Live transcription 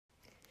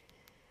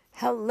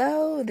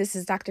Hello, this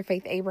is Dr.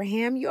 Faith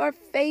Abraham, your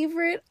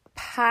favorite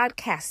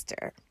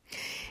podcaster.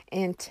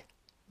 And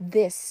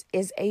this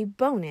is a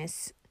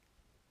bonus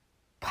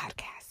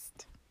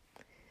podcast.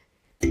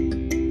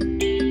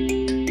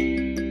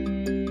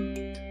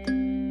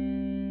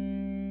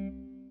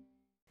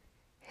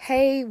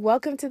 Hey,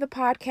 welcome to the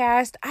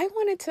podcast. I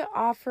wanted to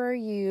offer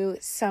you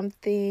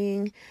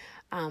something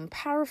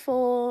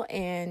powerful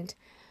and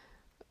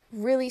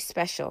really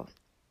special.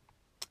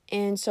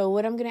 And so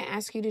what I'm going to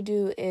ask you to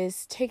do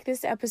is take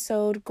this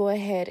episode, go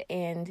ahead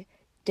and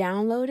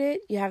download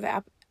it. You have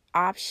the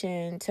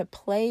option to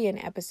play an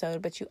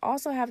episode, but you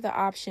also have the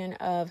option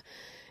of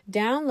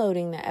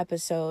downloading the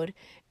episode.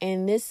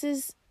 And this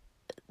is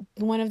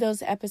one of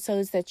those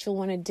episodes that you'll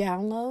want to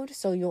download,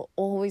 so you'll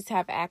always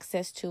have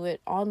access to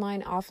it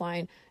online,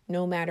 offline,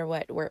 no matter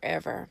what,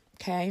 wherever.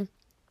 Okay.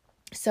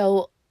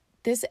 So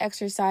this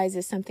exercise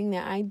is something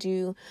that I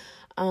do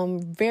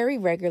very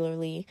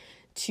regularly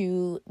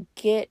to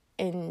get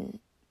and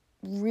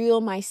reel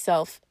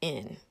myself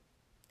in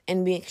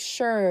and make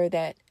sure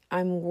that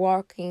I'm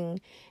walking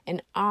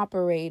and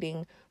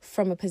operating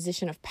from a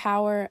position of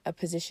power, a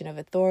position of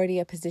authority,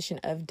 a position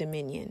of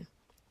dominion.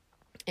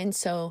 And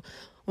so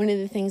one of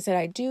the things that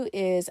I do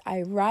is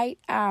I write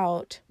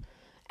out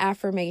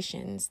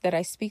affirmations that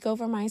I speak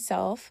over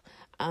myself.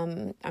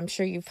 I'm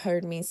sure you've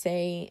heard me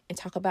say and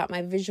talk about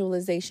my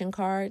visualization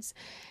cards.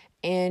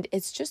 And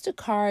it's just a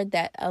card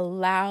that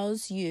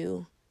allows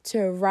you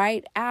to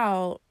write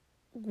out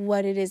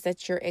what it is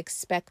that you're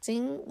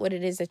expecting, what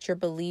it is that you're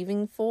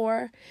believing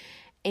for,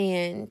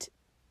 and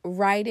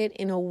write it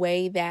in a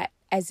way that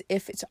as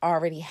if it's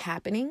already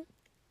happening.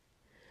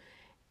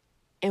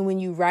 And when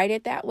you write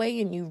it that way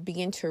and you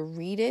begin to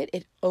read it,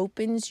 it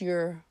opens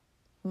your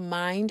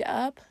mind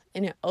up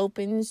and it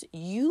opens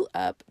you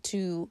up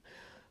to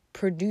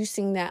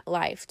producing that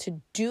life,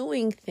 to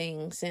doing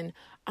things and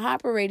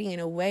operating in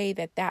a way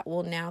that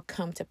will now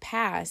come to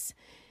pass,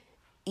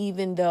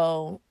 even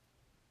though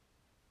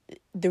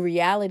the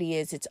reality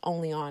is it's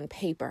only on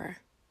paper.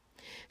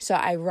 So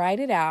I write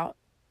it out.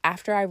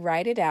 After I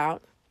write it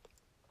out,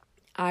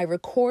 I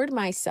record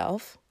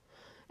myself,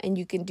 and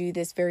you can do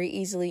this very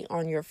easily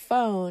on your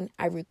phone.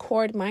 I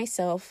record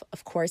myself,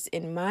 of course,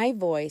 in my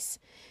voice,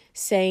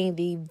 saying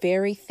the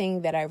very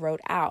thing that I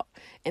wrote out.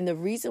 And the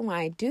reason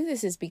why I do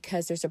this is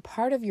because there's a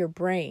part of your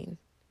brain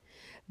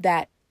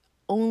that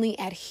only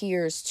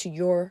adheres to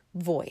your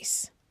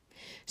voice.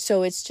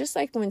 So it's just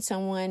like when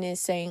someone is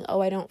saying,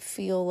 oh, I don't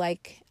feel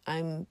like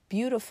I'm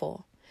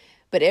beautiful.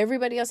 But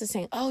everybody else is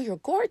saying, oh, you're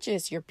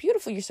gorgeous, you're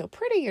beautiful, you're so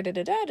pretty, you're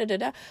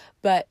da-da-da-da-da-da.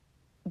 But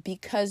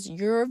because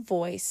your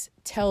voice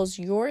tells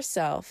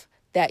yourself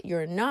that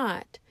you're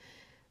not,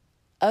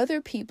 other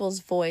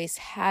people's voice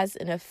has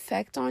an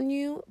effect on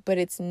you, but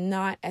it's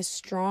not as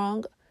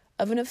strong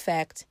of an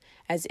effect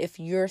as if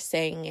you're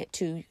saying it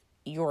to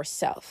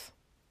yourself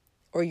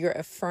or you're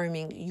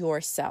affirming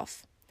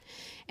yourself.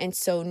 And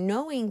so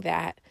knowing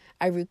that,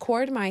 I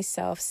record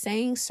myself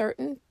saying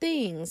certain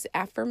things,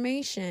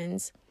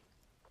 affirmations,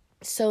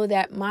 so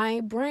that my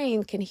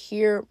brain can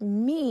hear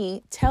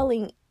me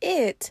telling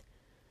it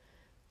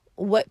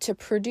what to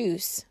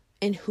produce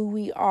and who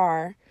we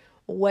are,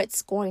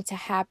 what's going to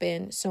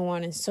happen, so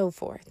on and so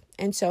forth.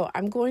 And so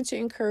I'm going to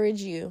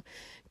encourage you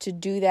to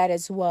do that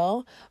as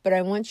well. But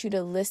I want you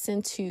to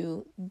listen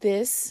to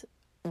this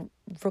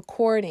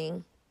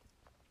recording.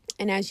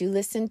 And as you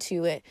listen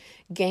to it,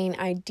 gain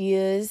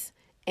ideas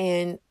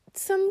and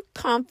some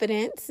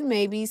confidence,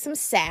 maybe some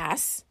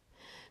sass,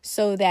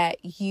 so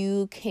that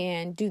you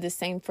can do the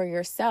same for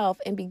yourself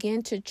and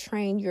begin to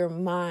train your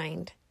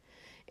mind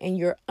and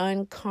your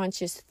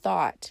unconscious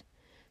thought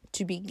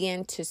to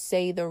begin to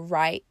say the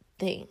right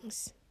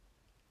things.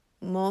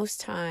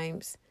 Most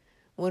times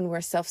when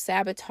we're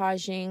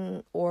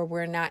self-sabotaging or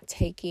we're not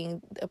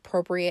taking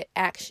appropriate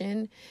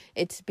action,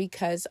 it's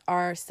because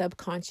our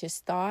subconscious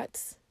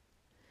thoughts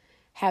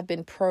have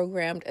been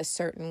programmed a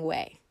certain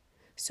way.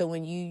 So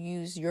when you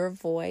use your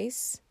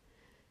voice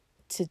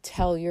to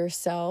tell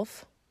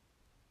yourself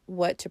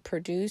what to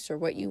produce or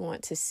what you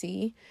want to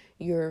see,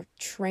 you're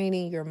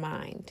training your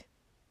mind.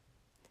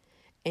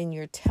 And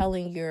you're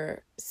telling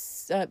your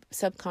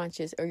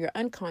subconscious or your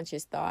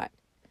unconscious thought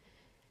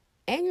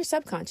and your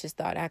subconscious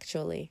thought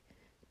actually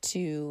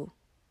to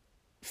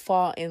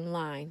fall in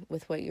line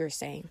with what you're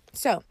saying.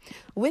 So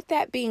with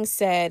that being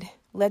said,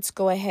 let's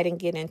go ahead and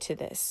get into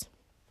this.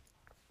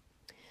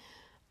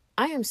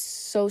 I am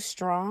so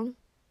strong.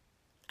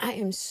 I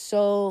am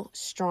so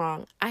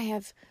strong. I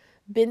have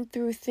been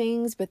through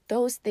things, but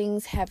those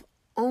things have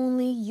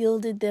only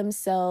yielded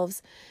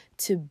themselves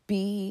to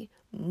be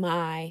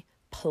my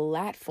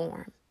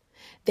platform.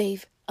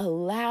 They've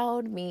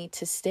allowed me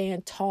to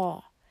stand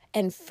tall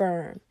and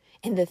firm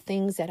in the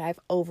things that I've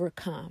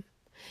overcome.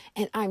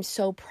 And I'm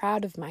so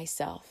proud of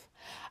myself.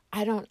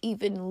 I don't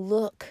even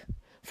look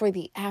for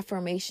the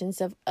affirmations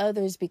of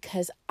others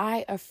because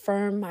I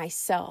affirm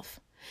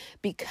myself.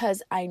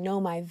 because I know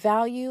my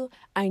value.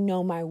 I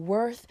know my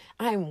worth.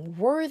 I'm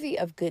worthy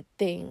of good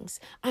things.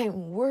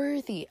 I'm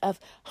worthy of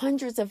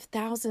hundreds of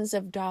thousands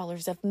of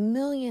dollars, of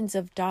millions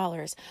of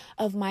dollars,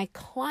 of my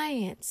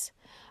clients,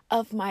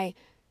 of my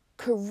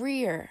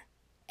career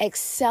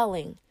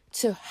excelling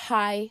to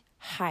high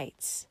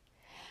heights.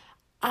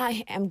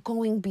 I am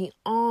going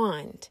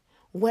beyond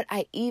what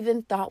I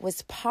even thought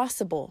was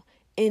possible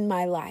in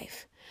my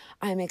life.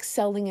 I'm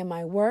excelling in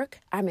my work.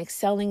 I'm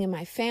excelling in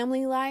my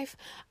family life.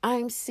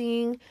 I'm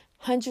seeing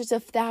hundreds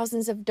of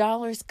thousands of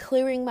dollars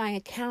clearing my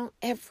account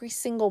every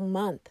single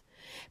month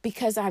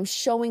because I'm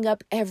showing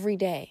up every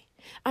day.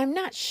 I'm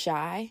not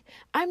shy.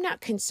 I'm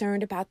not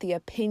concerned about the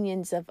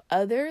opinions of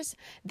others.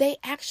 They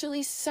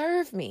actually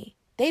serve me.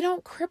 They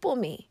don't cripple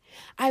me.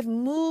 I've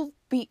moved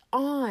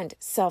beyond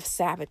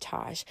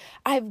self-sabotage.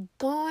 I've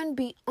gone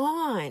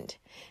beyond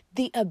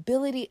the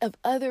ability of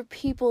other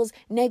people's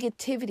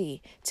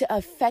negativity to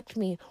affect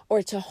me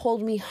or to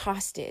hold me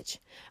hostage.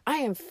 I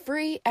am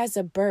free as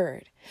a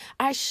bird.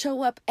 I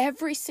show up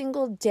every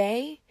single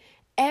day,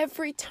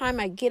 every time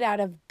I get out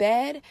of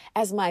bed,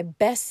 as my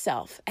best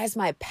self, as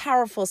my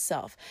powerful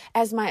self,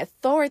 as my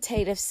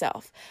authoritative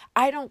self.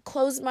 I don't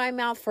close my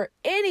mouth for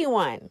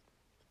anyone.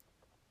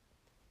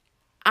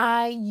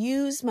 I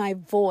use my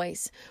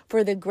voice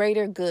for the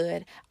greater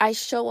good. I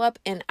show up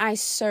and I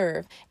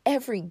serve.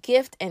 Every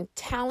gift and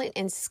talent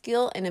and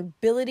skill and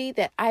ability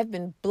that I've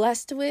been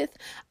blessed with,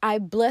 I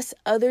bless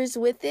others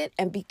with it.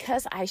 And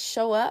because I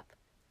show up,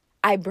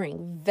 I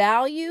bring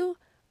value.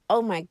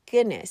 Oh my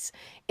goodness.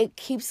 It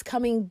keeps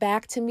coming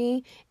back to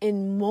me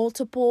in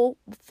multiple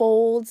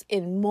folds,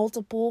 in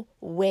multiple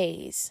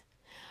ways.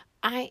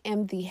 I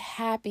am the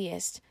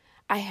happiest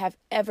I have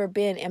ever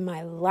been in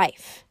my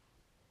life.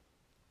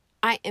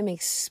 I am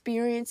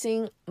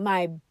experiencing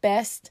my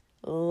best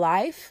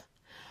life.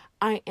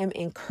 I am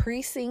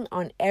increasing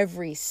on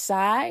every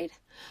side.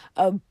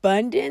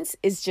 Abundance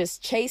is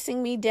just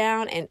chasing me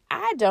down, and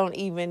I don't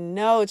even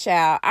know,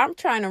 child. I'm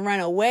trying to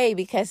run away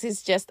because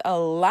it's just a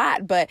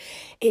lot, but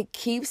it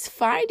keeps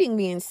finding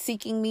me and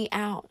seeking me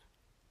out.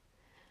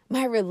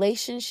 My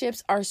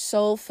relationships are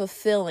so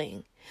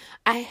fulfilling.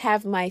 I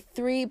have my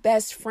 3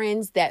 best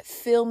friends that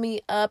fill me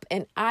up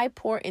and I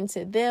pour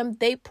into them.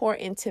 They pour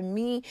into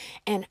me.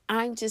 And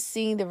I'm just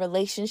seeing the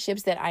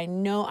relationships that I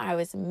know I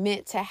was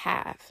meant to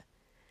have.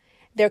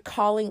 They're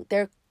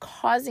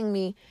causing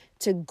me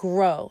to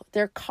grow.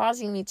 They're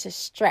causing me to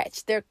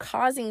stretch. They're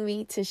causing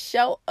me to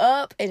show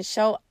up and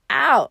show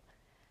out.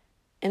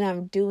 And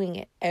I'm doing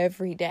it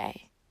every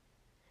day.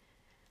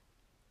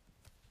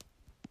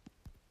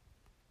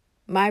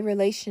 My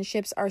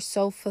relationships are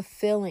so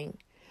fulfilling,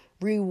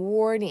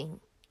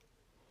 rewarding,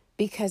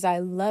 because I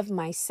love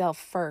myself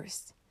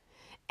first.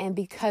 And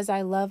because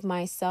I love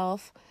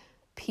myself,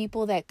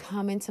 people that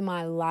come into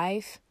my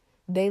life,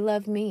 they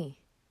love me.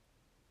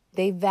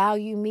 They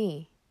value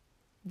me.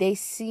 They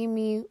see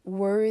me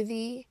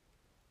worthy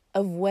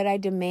of what I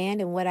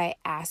demand and what I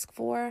ask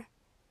for.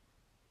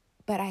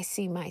 But I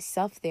see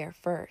myself there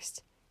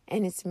first.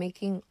 And it's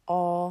making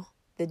all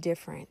the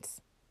difference.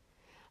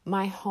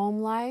 My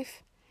home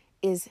life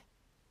is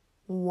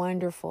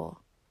wonderful.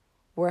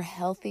 We're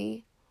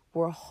healthy.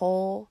 We're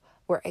whole.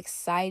 We're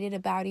excited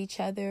about each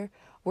other.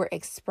 We're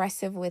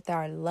expressive with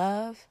our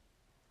love.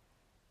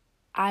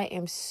 I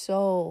am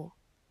so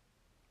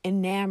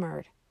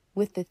enamored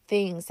with the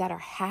things that are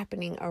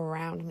happening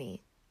around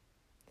me.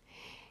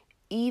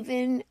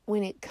 Even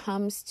when it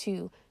comes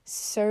to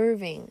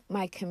serving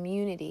my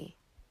community,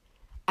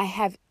 I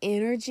have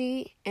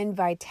energy and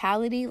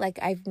vitality like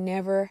I've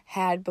never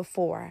had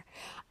before.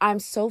 I'm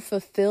so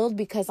fulfilled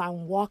because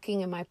I'm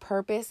walking in my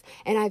purpose,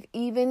 and I've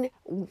even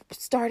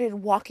started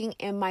walking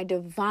in my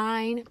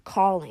divine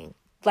calling.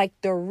 Like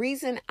the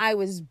reason I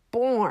was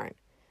born,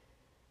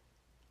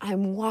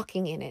 I'm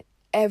walking in it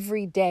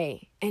every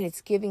day, and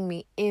it's giving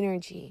me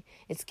energy.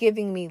 It's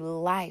giving me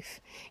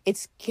life.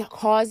 It's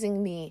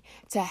causing me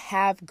to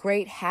have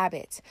great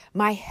habits.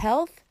 My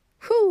health,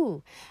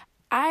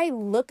 I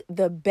look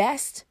the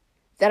best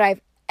that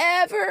I've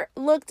ever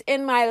looked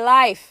in my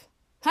life.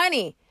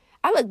 Honey,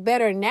 I look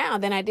better now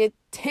than I did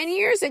 10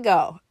 years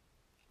ago.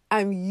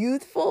 I'm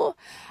youthful.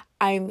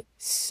 I'm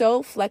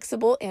so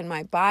flexible in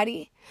my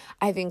body.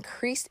 I've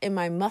increased in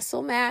my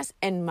muscle mass,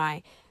 and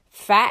my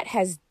fat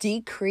has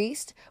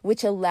decreased,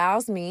 which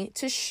allows me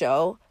to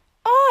show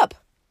up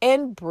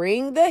and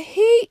bring the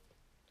heat.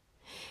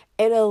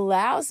 It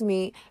allows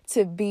me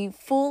to be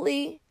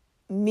fully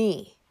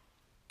me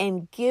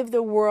and give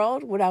the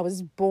world what I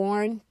was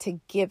born to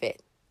give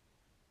it.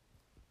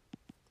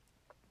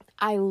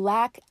 I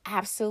lack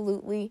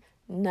absolutely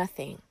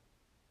nothing.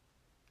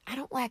 I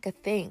don't lack a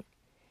thing.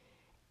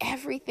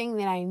 Everything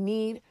that I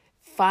need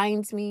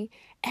finds me.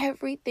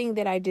 Everything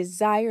that I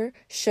desire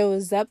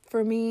shows up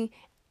for me,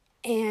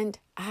 and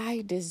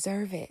I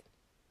deserve it.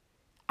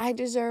 I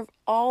deserve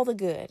all the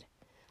good.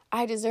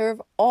 I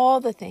deserve all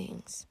the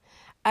things.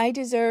 I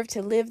deserve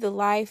to live the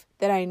life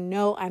that I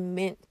know I'm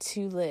meant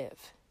to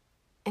live.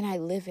 And I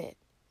live it.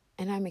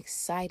 And I'm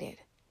excited.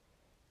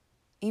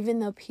 Even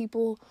the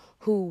people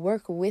who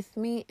work with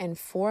me and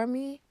for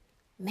me,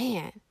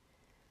 man,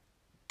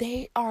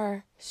 they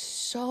are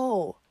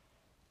so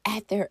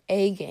at their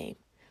A game,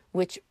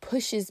 which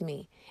pushes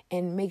me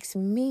and makes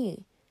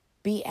me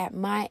be at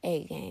my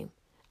A game.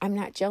 I'm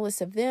not jealous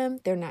of them.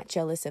 They're not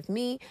jealous of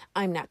me.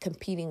 I'm not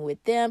competing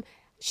with them.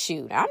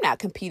 Shoot, I'm not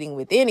competing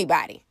with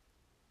anybody.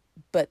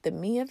 But the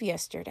me of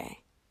yesterday,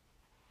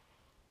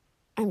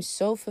 I'm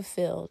so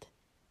fulfilled.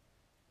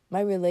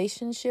 My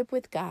relationship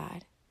with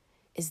God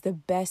is the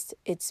best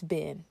it's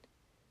been.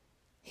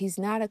 He's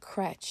not a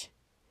crutch.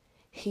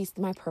 He's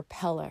my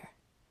propeller.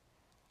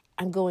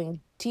 I'm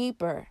going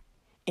deeper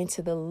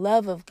into the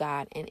love of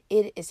God, and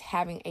it is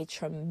having a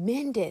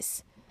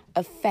tremendous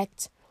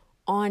effect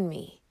on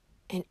me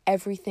and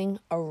everything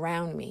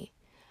around me.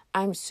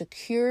 I'm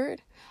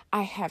secured.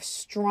 I have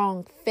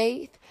strong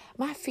faith.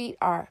 My feet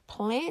are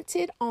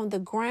planted on the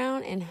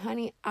ground, and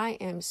honey, I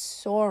am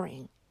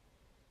soaring.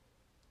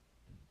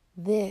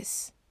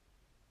 This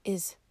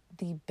is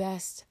the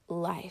best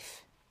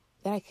life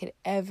that I could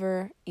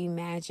ever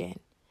imagine.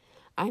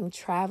 I'm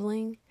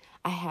traveling.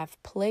 I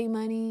have play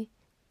money.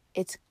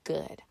 It's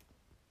good.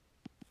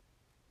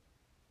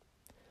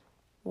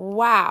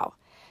 Wow.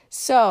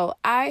 So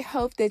I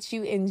hope that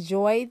you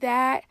enjoyed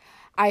that.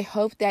 I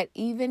hope that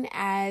even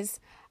as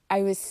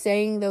I was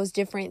saying those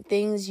different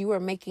things, you were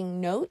making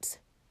notes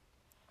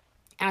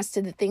as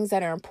to the things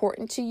that are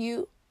important to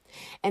you.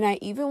 And I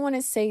even want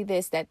to say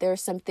this, that there are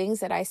some things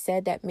that I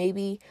said that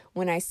maybe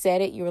when I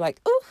said it, you were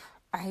like, "Ooh,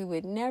 I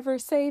would never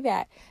say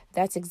that."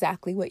 That's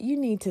exactly what you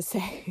need to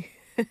say.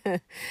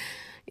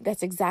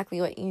 That's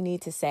exactly what you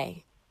need to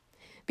say.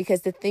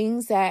 Because the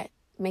things that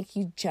make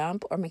you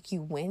jump or make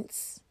you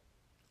wince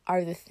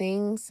are the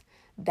things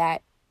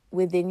that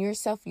within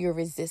yourself you're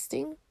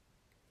resisting.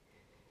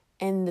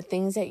 And the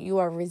things that you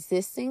are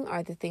resisting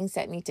are the things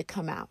that need to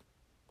come out.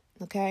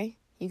 Okay?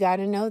 You got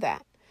to know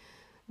that.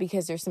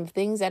 Because there's some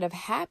things that have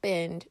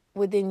happened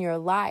within your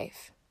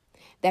life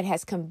that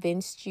has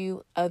convinced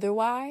you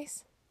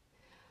otherwise.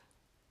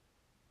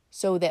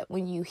 So that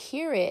when you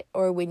hear it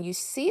or when you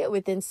see it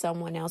within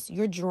someone else,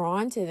 you're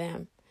drawn to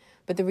them.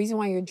 But the reason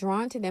why you're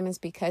drawn to them is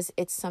because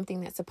it's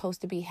something that's supposed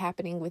to be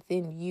happening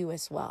within you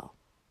as well.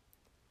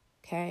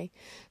 Okay?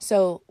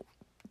 So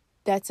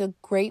that's a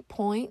great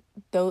point.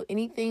 Though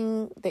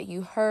anything that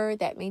you heard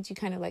that made you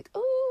kind of like,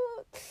 oh,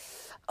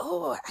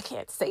 I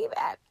can't say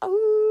that.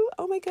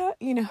 Oh my God.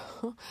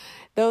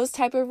 Those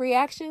type of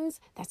reactions,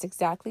 that's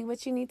exactly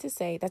what you need to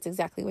say. That's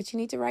exactly what you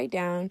need to write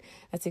down.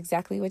 That's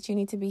exactly what you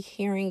need to be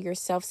hearing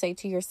yourself say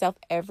to yourself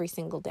every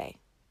single day.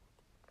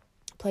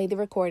 Play the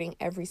recording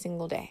every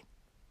single day.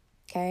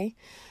 Okay?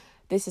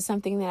 This is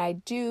something that I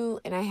do,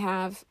 and I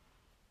have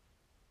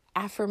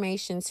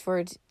affirmations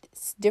for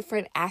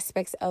different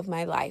aspects of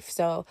my life.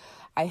 So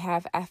I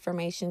have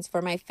affirmations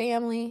for my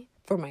family,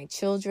 for my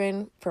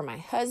children, for my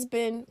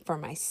husband, for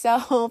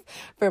myself,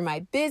 for my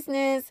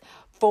business,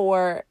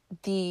 for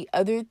the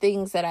other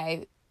things that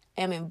I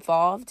am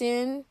involved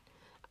in.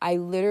 I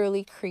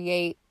literally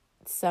create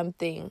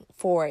something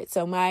for it.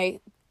 So my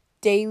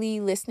daily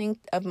listening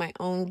of my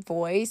own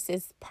voice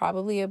is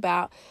probably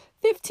about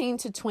 15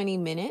 to 20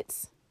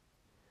 minutes,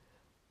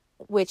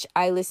 which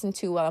I listen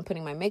to while I'm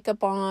putting my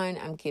makeup on.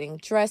 I'm getting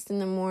dressed in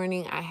the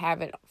morning. I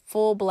have it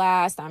full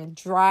blast. I'm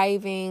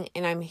driving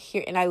and I'm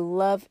here, and I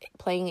love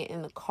playing it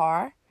in the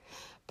car,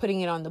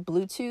 putting it on the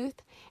Bluetooth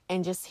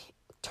and just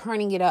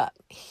turning it up,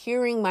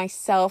 hearing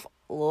myself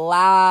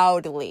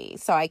loudly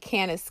so I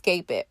can't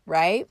escape it,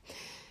 right?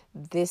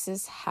 This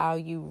is how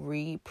you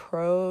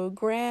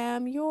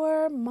reprogram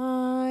your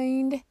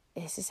mind.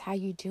 This is how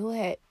you do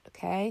it,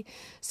 okay?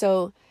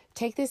 So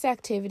take this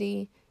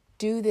activity,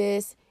 do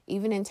this,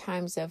 even in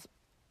times of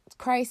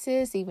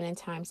crisis, even in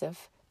times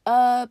of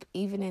up,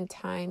 even in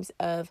times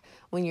of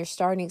when you're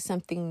starting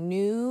something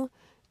new.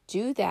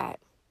 Do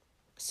that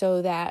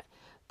so that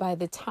by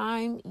the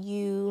time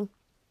you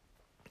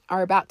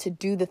are about to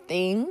do the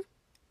thing,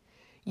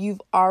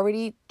 you've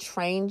already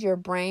trained your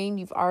brain.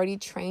 You've already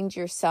trained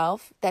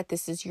yourself that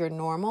this is your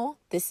normal.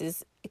 This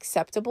is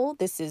acceptable.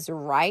 This is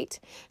right.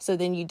 So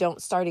then you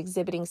don't start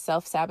exhibiting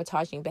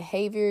self-sabotaging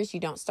behaviors. You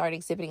don't start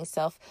exhibiting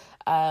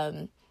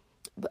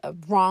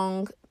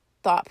wrong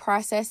thought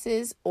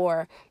processes,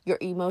 or your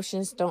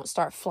emotions don't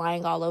start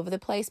flying all over the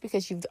place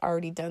because you've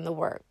already done the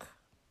work.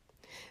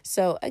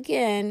 So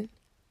again,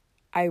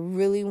 I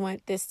really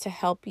want this to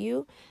help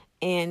you.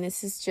 And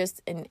this is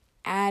just an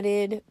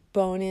added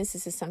bonus.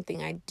 This is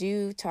something I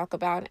do talk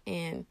about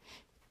and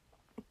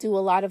do a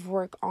lot of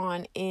work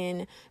on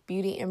in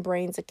Beauty and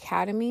Brains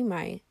Academy,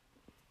 my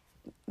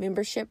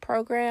membership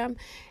program.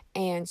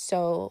 And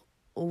so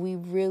we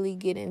really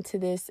get into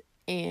this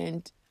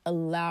and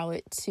allow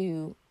it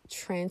to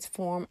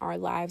transform our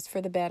lives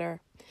for the better.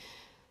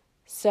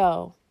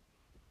 So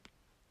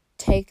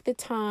take the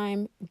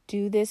time,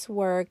 do this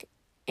work,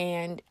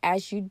 and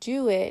as you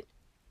do it,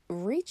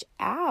 reach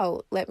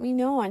out. Let me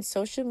know on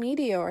social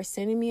media or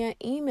send me an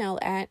email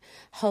at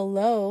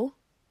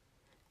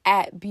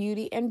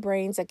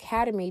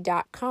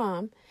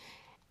hello@beautyandbrainsacademy.com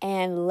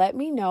and let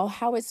me know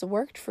how it's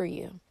worked for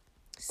you.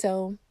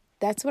 So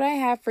that's what I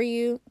have for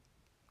you.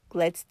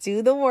 Let's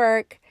do the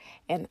work,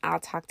 and I'll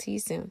talk to you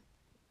soon.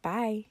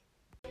 Bye.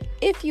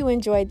 If you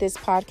enjoyed this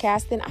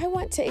podcast, then I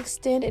want to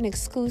extend an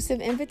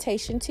exclusive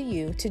invitation to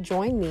you to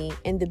join me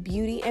in the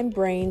Beauty and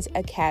Brains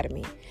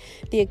Academy.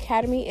 The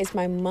Academy is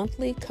my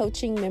monthly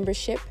coaching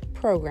membership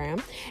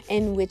program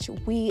in which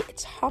we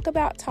talk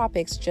about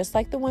topics just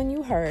like the one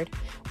you heard.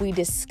 We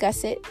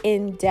discuss it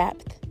in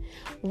depth.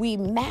 We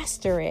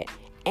master it.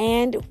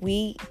 And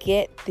we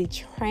get the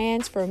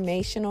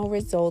transformational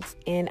results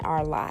in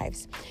our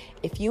lives.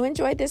 If you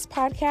enjoyed this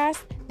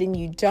podcast, then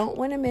you don't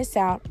want to miss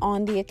out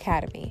on the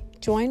Academy.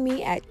 Join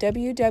me at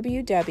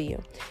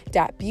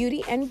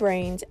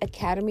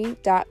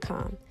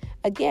www.beautyandbrainsacademy.com.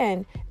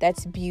 Again,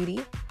 that's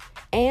Beauty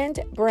and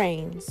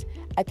Brains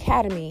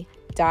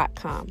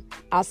Academy.com.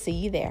 I'll see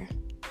you there.